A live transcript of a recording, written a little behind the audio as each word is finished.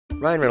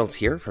Ryan Reynolds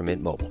here from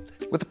Mint Mobile.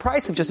 With the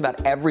price of just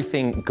about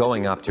everything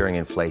going up during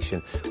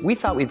inflation, we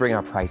thought we'd bring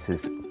our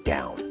prices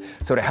down.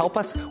 So to help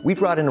us, we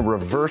brought in a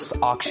reverse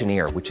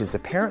auctioneer, which is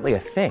apparently a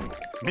thing.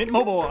 Mint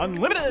Mobile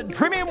Unlimited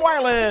Premium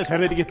Wireless. How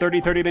to get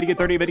 30, 30, bit to get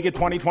 30, bit to get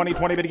 20, 20,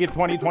 20, bit to get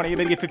 20, 20,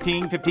 bit to get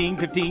 15, 15,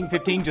 15,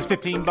 15, just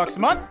 $15 a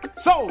month?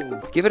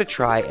 Sold! Give it a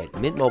try at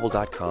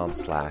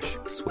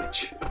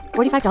mintmobile.com/switch.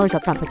 $45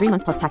 up front for 3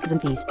 months plus taxes and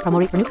fees. Promo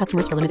rate for new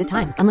customers for limited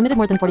time. Unlimited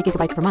more than 40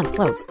 gigabytes per month.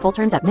 Slows full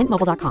terms at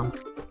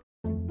mintmobile.com.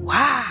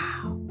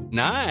 Wow.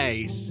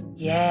 Nice.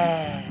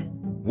 Yeah.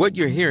 What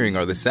you're hearing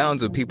are the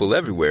sounds of people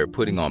everywhere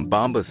putting on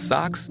Bombas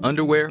socks,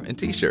 underwear, and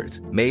T-shirts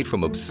made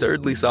from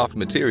absurdly soft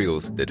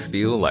materials that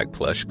feel like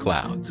plush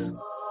clouds.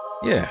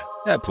 Yeah,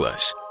 that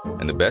plush.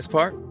 And the best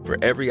part? For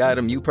every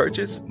item you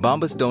purchase,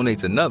 Bombas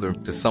donates another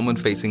to someone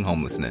facing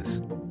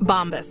homelessness.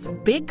 Bombas.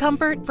 Big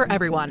comfort for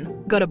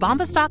everyone. Go to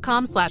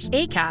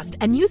bombas.com/ACAST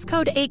and use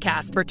code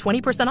ACAST for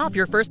 20% off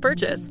your first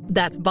purchase.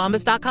 That's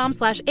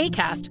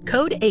bombas.com/ACAST.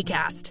 Code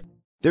ACAST.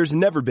 There's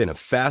never been a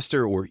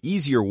faster or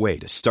easier way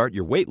to start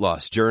your weight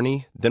loss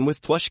journey than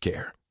with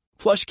PlushCare.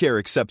 PlushCare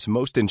accepts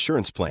most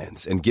insurance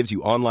plans and gives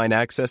you online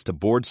access to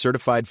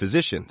board-certified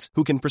physicians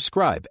who can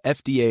prescribe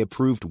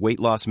FDA-approved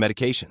weight loss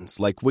medications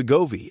like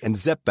Wegovy and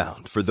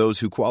Zepbound for those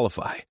who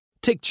qualify.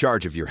 Take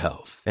charge of your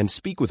health and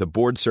speak with a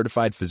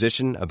board-certified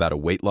physician about a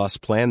weight loss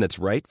plan that's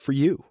right for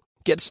you.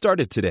 Get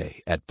started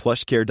today at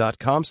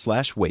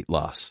plushcare.com/weight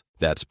loss.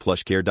 That's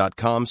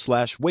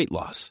plushcare.com/weight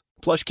loss.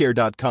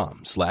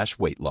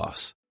 plushcare.com/weight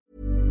loss.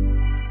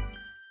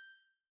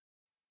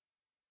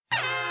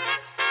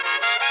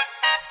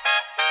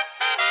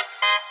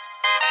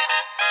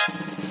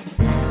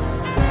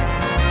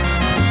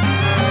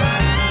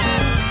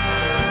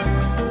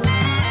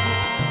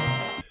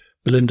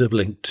 Belinda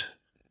blinked.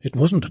 It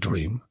wasn't a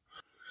dream.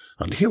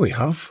 And here we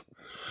have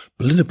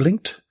Belinda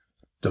blinked,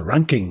 the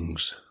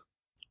rankings.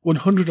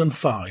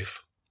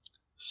 105.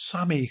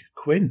 Sammy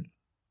Quinn.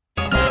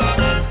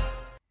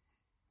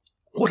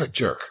 What a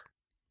jerk.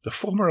 The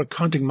former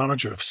accounting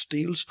manager of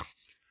Steele's,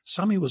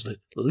 Sammy was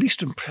the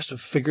least impressive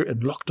figure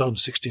in Lockdown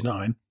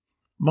 69,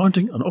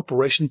 mounting an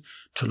operation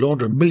to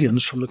launder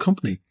millions from the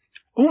company,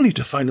 only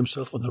to find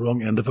himself on the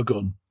wrong end of a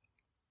gun.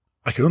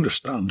 I can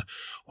understand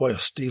why a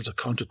Steele's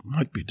accountant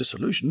might be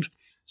disillusioned,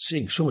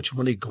 seeing so much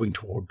money going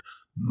toward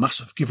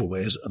massive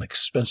giveaways and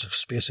expensive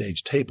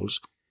space-age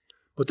tables,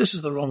 but this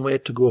is the wrong way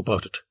to go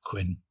about it,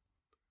 Quinn.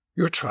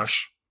 You're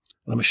trash,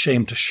 and I'm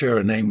ashamed to share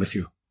a name with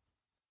you.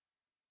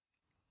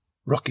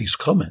 Rocky's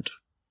comment.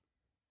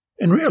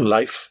 In real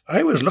life,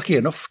 I was lucky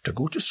enough to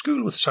go to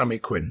school with Sammy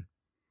Quinn.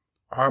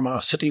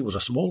 Armagh City was a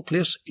small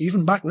place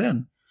even back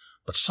then,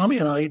 but Sammy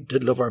and I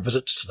did love our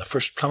visits to the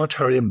first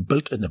planetarium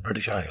built in the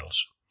British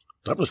Isles.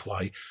 That was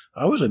why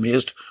I was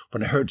amazed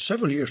when I heard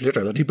several years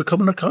later that he'd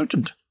become an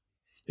accountant.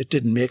 It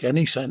didn't make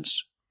any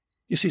sense.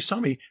 You see,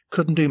 Sammy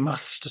couldn't do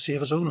maths to save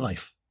his own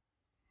life.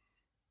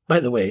 By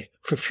the way,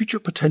 for future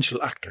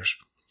potential actors,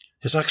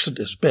 his accent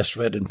is best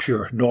read in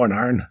pure Northern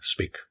Ireland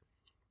speak.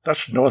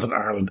 That's Northern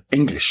Ireland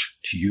English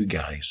to you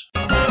guys.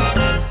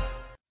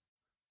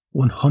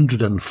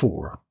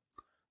 104.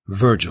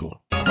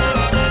 Virgil.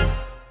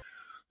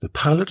 The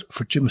pilot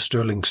for Jim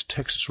Sterling's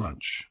Texas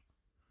Ranch.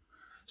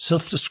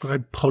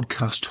 Self-described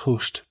podcast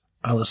host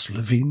Alice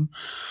Levine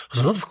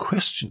has a lot of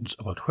questions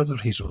about whether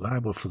he's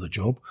reliable for the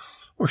job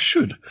or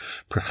should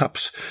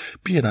perhaps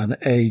be in an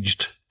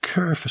aged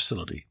care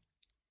facility.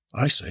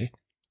 I say,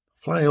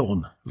 fly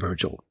on,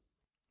 Virgil.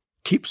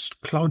 Keeps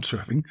cloud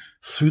surfing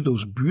through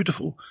those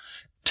beautiful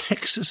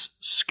Texas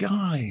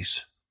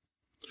skies.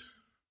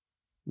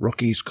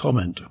 Rocky's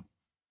comment.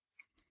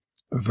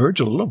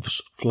 Virgil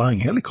loves flying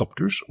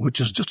helicopters,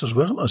 which is just as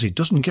well as he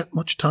doesn't get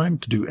much time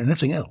to do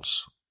anything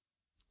else.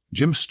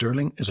 Jim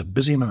Sterling is a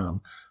busy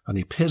man, and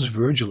he pays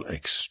Virgil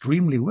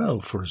extremely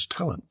well for his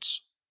talents.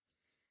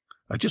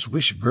 I just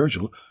wish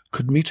Virgil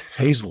could meet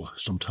Hazel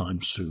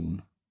sometime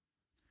soon.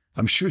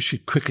 I'm sure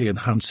she'd quickly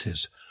enhance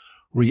his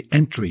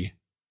re-entry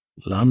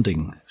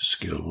landing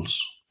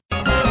skills.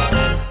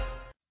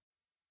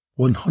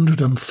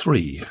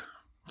 103.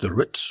 The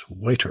Ritz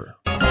Waiter.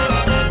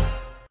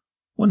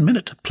 1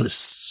 minute,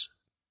 please.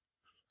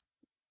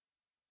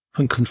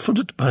 When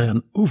confronted by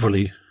an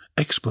overly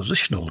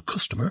expositional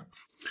customer,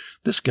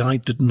 this guy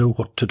didn't know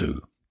what to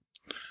do.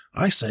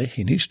 I say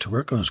he needs to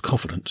work on his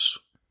confidence.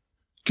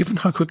 Given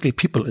how quickly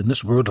people in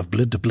this world of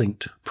Belinda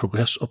blinked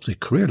progress up the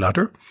career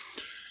ladder,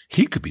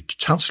 he could be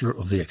Chancellor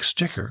of the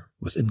Exchequer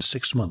within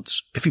 6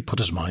 months if he put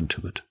his mind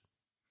to it.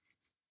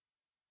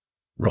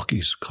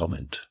 Rocky's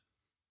comment.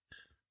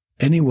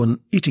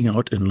 Anyone eating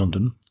out in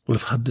London will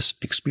have had this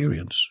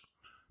experience.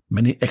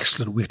 Many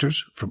excellent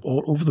waiters from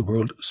all over the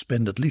world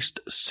spend at least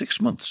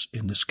 6 months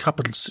in this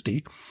capital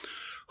city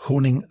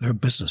honing their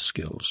business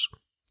skills.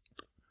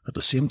 At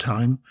the same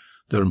time,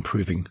 they're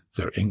improving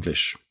their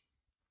English.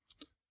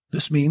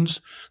 This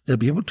means they'll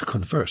be able to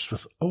converse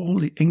with all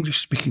the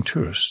English-speaking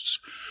tourists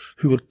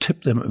who will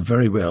tip them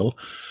very well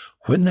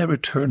when they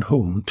return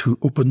home to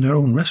open their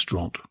own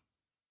restaurant.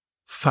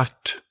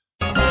 Fact.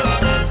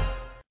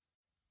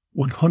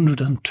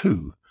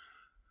 102.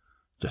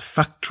 the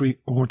factory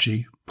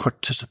orgy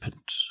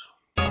participants.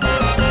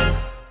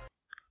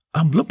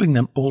 I'm lumping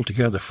them all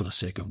together for the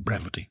sake of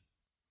brevity.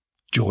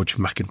 George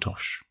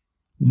Mackintosh,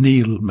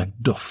 Neil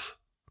MacDuff,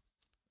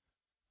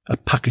 a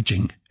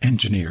packaging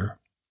engineer,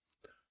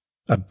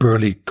 a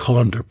burly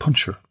colander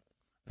puncher,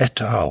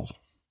 et al.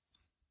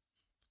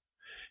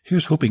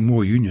 Here's hoping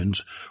more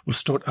unions will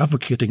start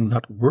advocating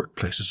that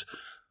workplaces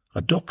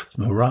adopt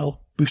the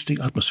morale-boosting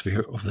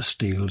atmosphere of the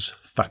steel's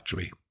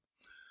factory.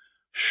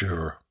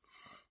 Sure,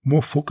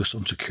 more focus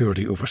on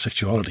security over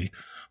sexuality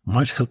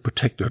might help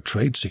protect their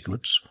trade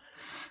secrets,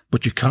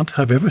 but you can't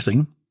have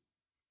everything.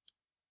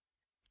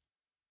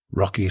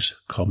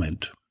 Rocky's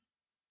comment.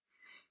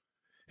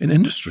 In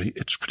industry,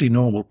 it's pretty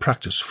normal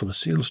practice for the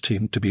sales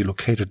team to be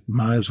located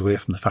miles away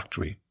from the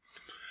factory.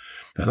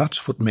 Now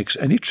that's what makes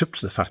any trip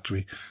to the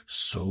factory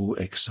so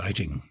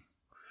exciting.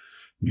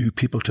 New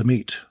people to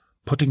meet,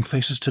 putting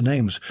faces to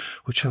names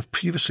which have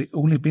previously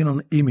only been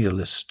on email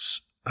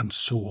lists, and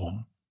so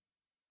on.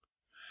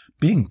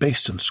 Being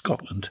based in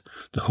Scotland,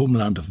 the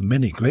homeland of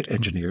many great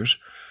engineers,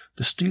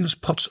 the Steel's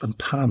Pots and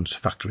Pans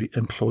factory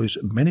employs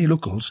many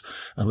locals,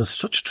 and with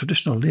such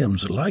traditional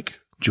names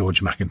like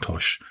George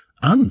Mackintosh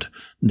and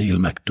Neil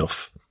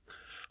MacDuff,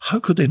 how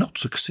could they not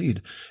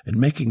succeed in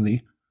making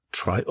the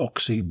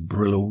Trioxy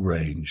Brillo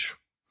range?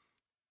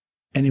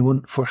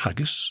 Anyone for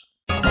haggis?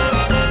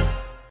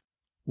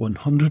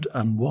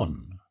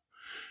 101.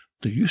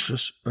 The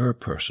useless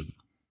person.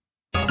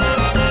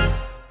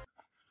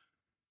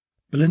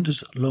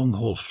 Belinda's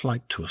long-haul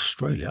flight to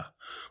Australia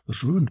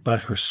was ruined by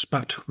her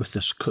spat with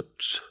this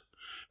Kutz,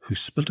 who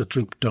spilt a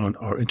drink down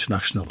our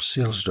international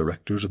sales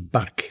director's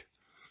back.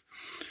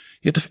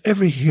 Yet if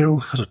every hero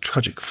has a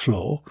tragic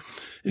flaw,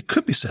 it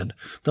could be said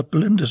that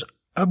Belinda's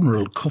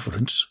admiral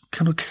confidence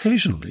can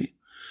occasionally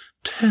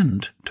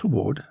tend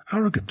toward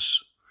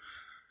arrogance.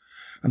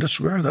 And it's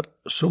rare that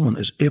someone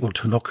is able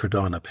to knock her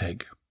down a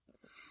peg.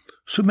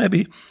 So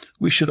maybe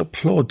we should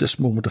applaud this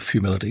moment of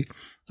humility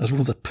as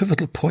one of the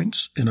pivotal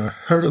points in our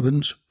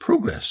heroine's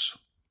progress.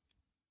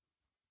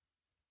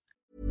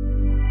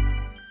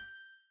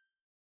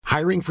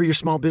 Hiring for your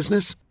small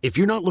business? If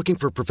you're not looking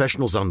for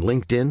professionals on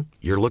LinkedIn,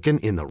 you're looking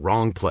in the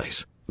wrong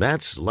place.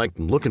 That's like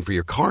looking for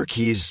your car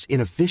keys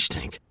in a fish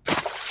tank.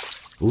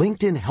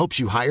 LinkedIn helps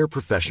you hire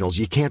professionals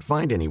you can't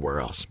find anywhere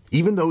else,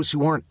 even those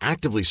who aren't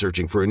actively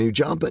searching for a new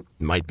job but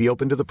might be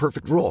open to the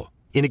perfect role.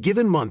 In a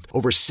given month,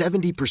 over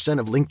 70%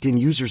 of LinkedIn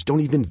users don't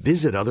even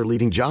visit other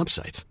leading job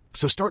sites.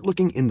 So start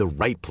looking in the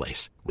right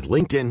place. With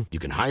LinkedIn, you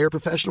can hire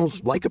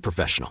professionals like a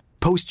professional.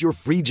 Post your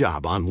free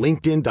job on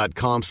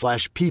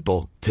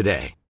linkedin.com/people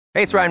today.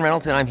 Hey, it's Ryan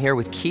Reynolds, and I'm here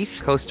with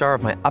Keith, co-star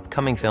of my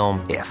upcoming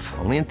film, If,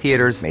 only in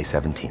theaters May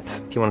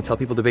 17th. Do you want to tell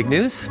people the big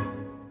news?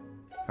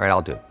 All right,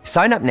 I'll do it.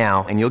 Sign up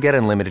now and you'll get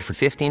unlimited for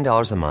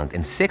 $15 a month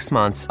and 6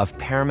 months of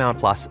Paramount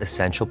Plus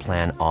Essential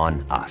Plan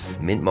on us.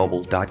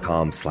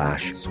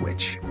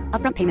 MintMobile.com/switch.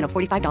 Upfront payment of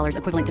 $45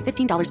 equivalent to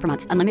 $15 per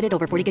month. Unlimited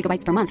over 40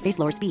 gigabytes per month. Face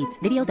lower speeds.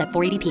 Videos at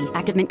 480p.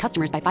 Active Mint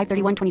customers by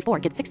 531.24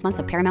 get 6 months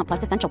of Paramount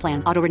Plus Essential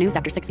Plan. Auto renews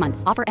after 6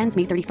 months. Offer ends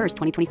May 31st,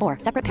 2024.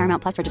 Separate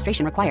Paramount Plus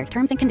registration required.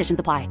 Terms and conditions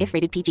apply if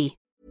rated PG.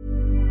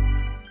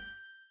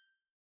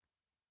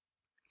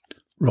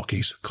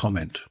 Rocky's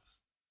comment.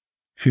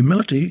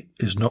 Humility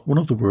is not one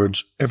of the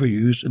words ever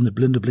used in the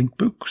Belinda Blink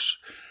books,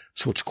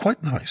 so it's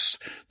quite nice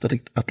that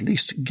it at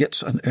least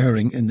gets an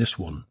airing in this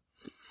one.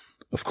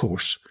 Of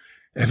course,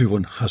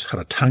 everyone has had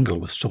a tangle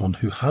with someone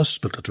who has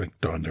spilt a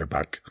drink down their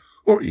back,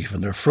 or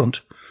even their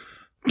front.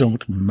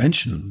 Don't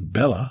mention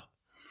Bella.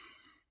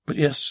 But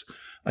yes,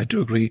 I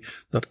do agree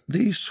that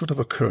these sort of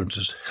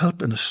occurrences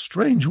help in a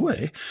strange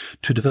way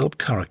to develop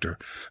character,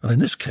 and in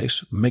this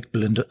case make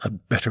Belinda a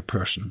better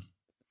person.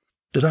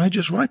 Did I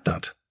just write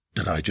that?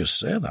 Did I just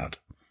say that?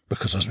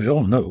 Because as we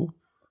all know,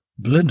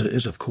 Belinda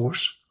is, of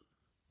course,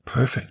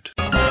 perfect.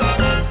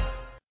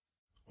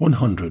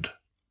 100.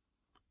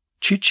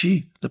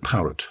 Chi-Chi the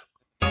parrot.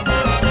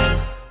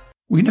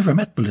 We never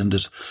met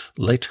Belinda's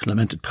late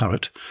lamented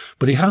parrot,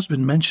 but he has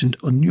been mentioned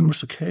on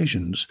numerous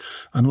occasions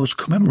and was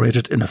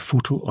commemorated in a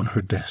photo on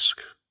her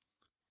desk.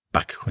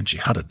 Back when she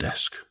had a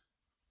desk.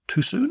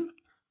 Too soon?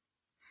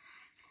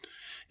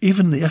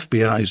 Even the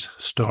FBI's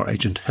star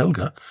agent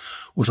Helga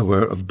was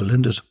aware of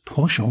Belinda's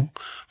penchant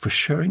for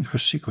sharing her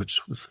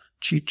secrets with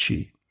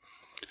Chi-Chi.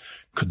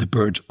 Could the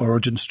bird's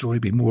origin story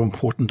be more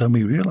important than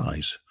we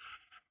realise?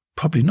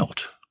 Probably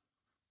not,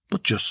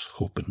 but just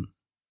hoping.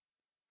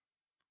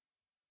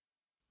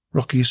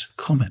 Rocky's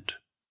comment.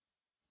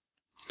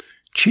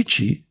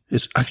 Chi-Chi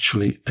is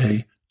actually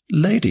a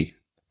lady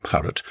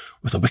parrot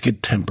with a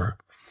wicked temper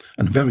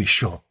and very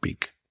sharp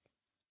beak.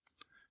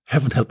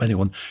 Heaven help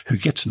anyone who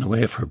gets in the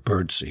way of her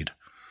birdseed.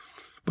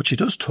 But she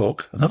does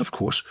talk, and that, of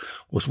course,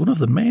 was one of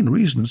the main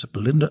reasons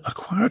Belinda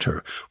acquired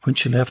her when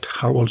she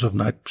left Harolds of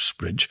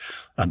Knightsbridge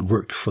and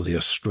worked for the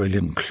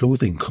Australian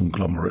clothing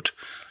conglomerate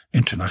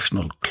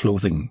International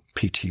Clothing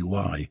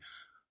Pty,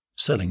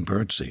 selling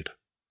birdseed.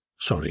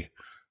 Sorry,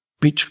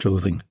 beach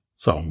clothing,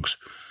 thongs,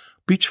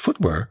 beach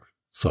footwear,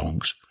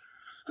 thongs,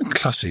 and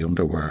classy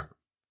underwear,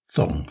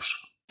 thongs.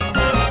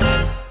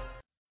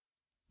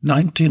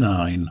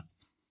 99.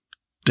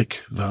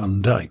 Dick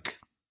Van Dyke.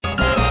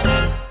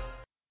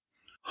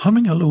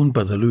 Humming alone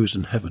by the Lewes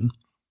in heaven,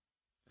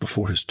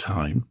 before his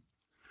time,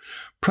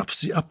 perhaps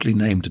the aptly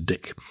named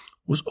Dick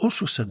was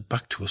also sent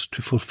back to us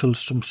to fulfill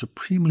some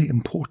supremely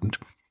important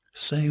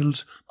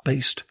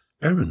sales-based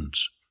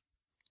errands.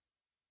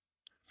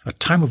 At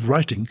time of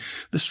writing,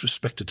 this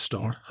respected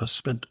star has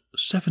spent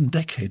 7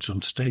 decades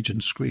on stage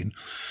and screen,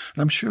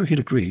 and I'm sure he'd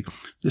agree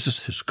this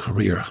is his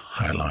career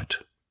highlight.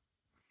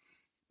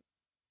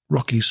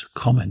 Rocky's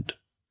comment.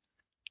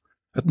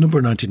 At number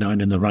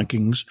 99 in the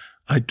rankings,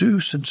 I do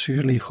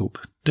sincerely hope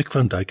Dick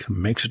Van Dyke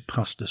makes it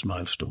past this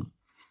milestone.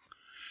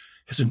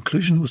 His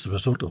inclusion was the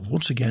result of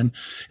once again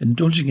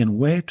indulging in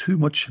way too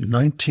much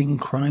 19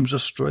 Crimes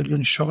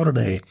Australian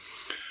Chardonnay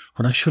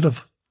when I should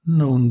have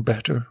known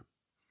better.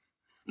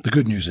 The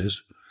good news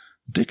is,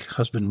 Dick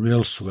has been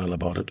real swell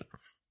about it.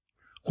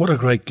 What a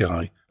great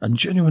guy, and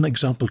genuine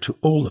example to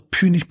all the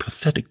puny,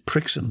 pathetic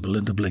pricks in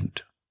Belinda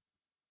Blinked.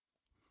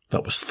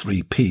 That was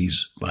 3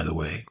 Ps, by the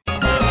way.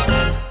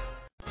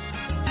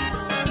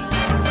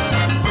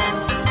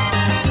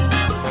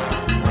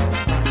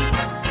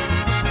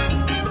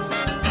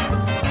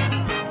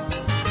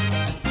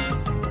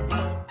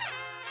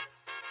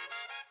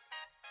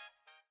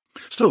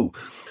 So,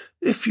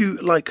 if you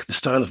like the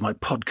style of my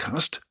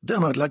podcast,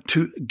 then I'd like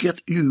to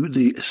get you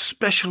the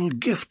special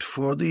gift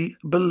for the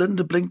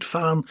Belinda Blinked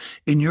fan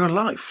in your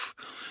life.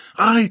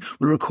 I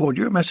will record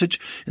your message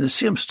in the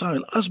same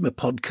style as my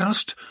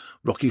podcast,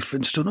 Rocky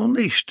Flintstone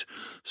Unleashed.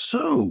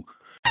 So...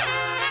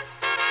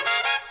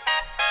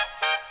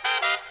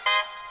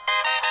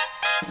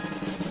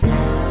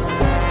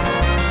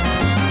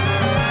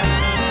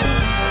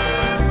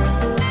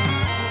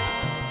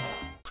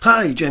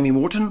 Hi, Jamie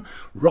Morton,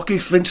 Rocky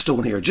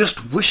Flintstone here,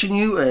 just wishing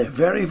you a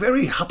very,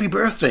 very happy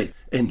birthday.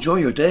 Enjoy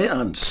your day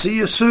and see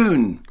you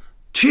soon.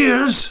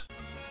 Cheers!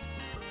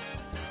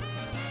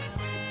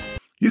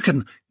 You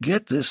can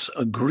get this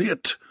a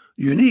great,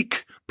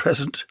 unique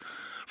present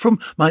from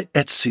my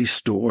Etsy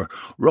store,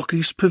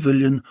 Rocky's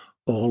Pavilion,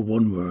 all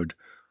one word.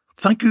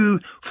 Thank you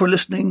for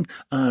listening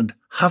and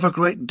have a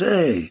great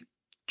day.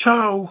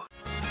 Ciao!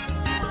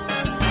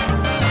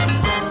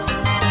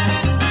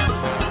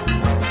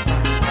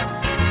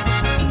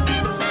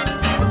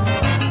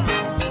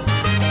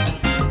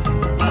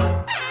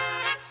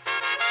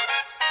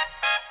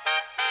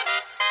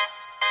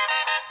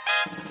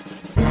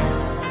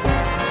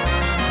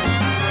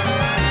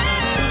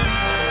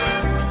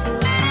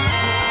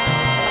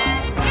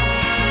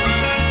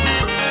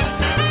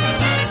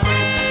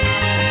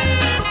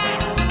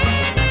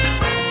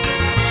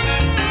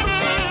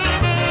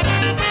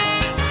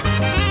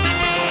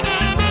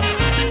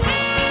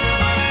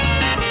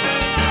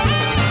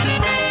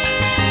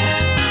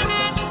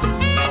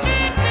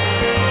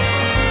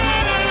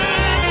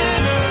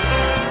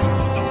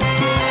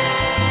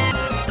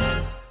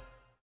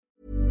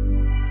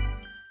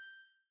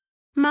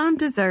 Mom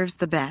deserves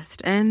the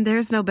best, and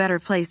there's no better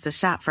place to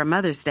shop for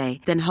Mother's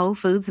Day than Whole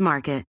Foods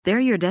Market. They're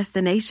your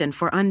destination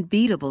for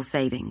unbeatable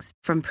savings,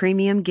 from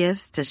premium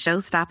gifts to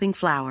show-stopping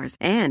flowers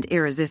and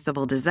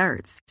irresistible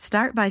desserts.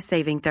 Start by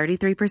saving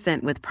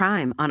 33% with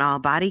Prime on all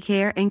body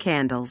care and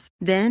candles.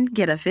 Then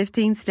get a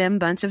 15-stem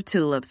bunch of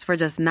tulips for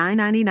just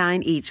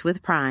 $9.99 each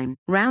with Prime.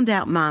 Round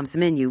out Mom's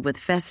menu with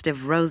festive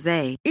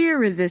rosé,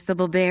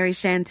 irresistible berry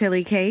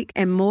chantilly cake,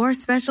 and more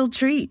special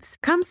treats.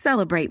 Come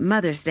celebrate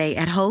Mother's Day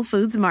at Whole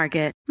Foods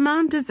Market.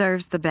 Mom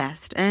deserves the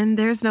best, and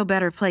there's no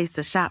better place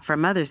to shop for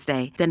Mother's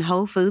Day than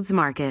Whole Foods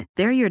Market.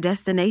 They're your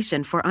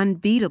destination for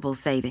unbeatable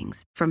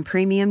savings, from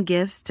premium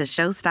gifts to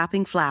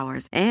show-stopping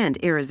flowers and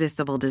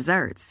irresistible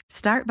desserts.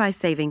 Start by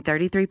saving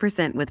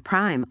 33% with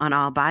Prime on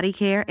all body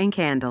care and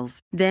candles.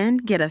 Then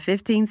get a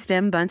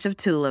 15-stem bunch of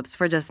tulips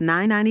for just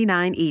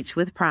 $9.99 each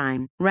with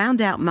Prime.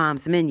 Round out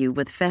Mom's menu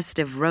with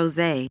festive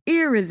rosé,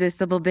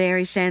 irresistible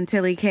berry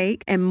chantilly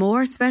cake, and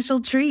more special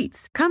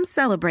treats. Come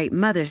celebrate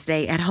Mother's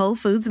Day at Whole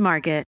Foods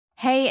Market.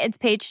 Hey, it's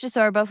Paige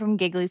DeSorbo from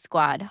Giggly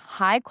Squad.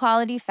 High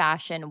quality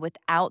fashion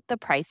without the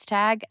price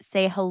tag.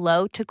 Say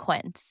hello to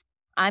Quince.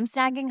 I'm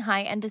snagging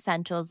high-end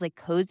essentials like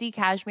cozy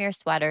cashmere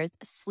sweaters,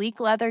 sleek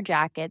leather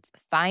jackets,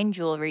 fine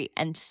jewelry,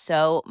 and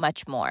so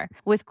much more.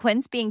 With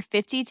Quince being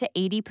 50 to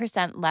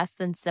 80% less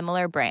than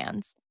similar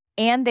brands.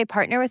 And they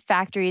partner with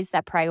factories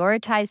that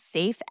prioritize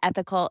safe,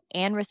 ethical,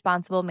 and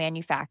responsible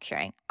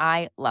manufacturing.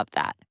 I love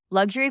that.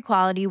 Luxury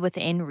quality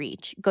within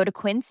reach. Go to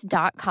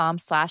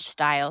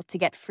quince.com/style to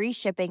get free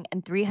shipping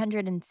and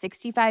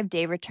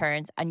 365-day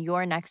returns on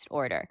your next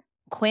order.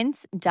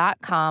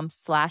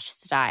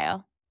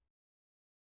 Quince.com/style.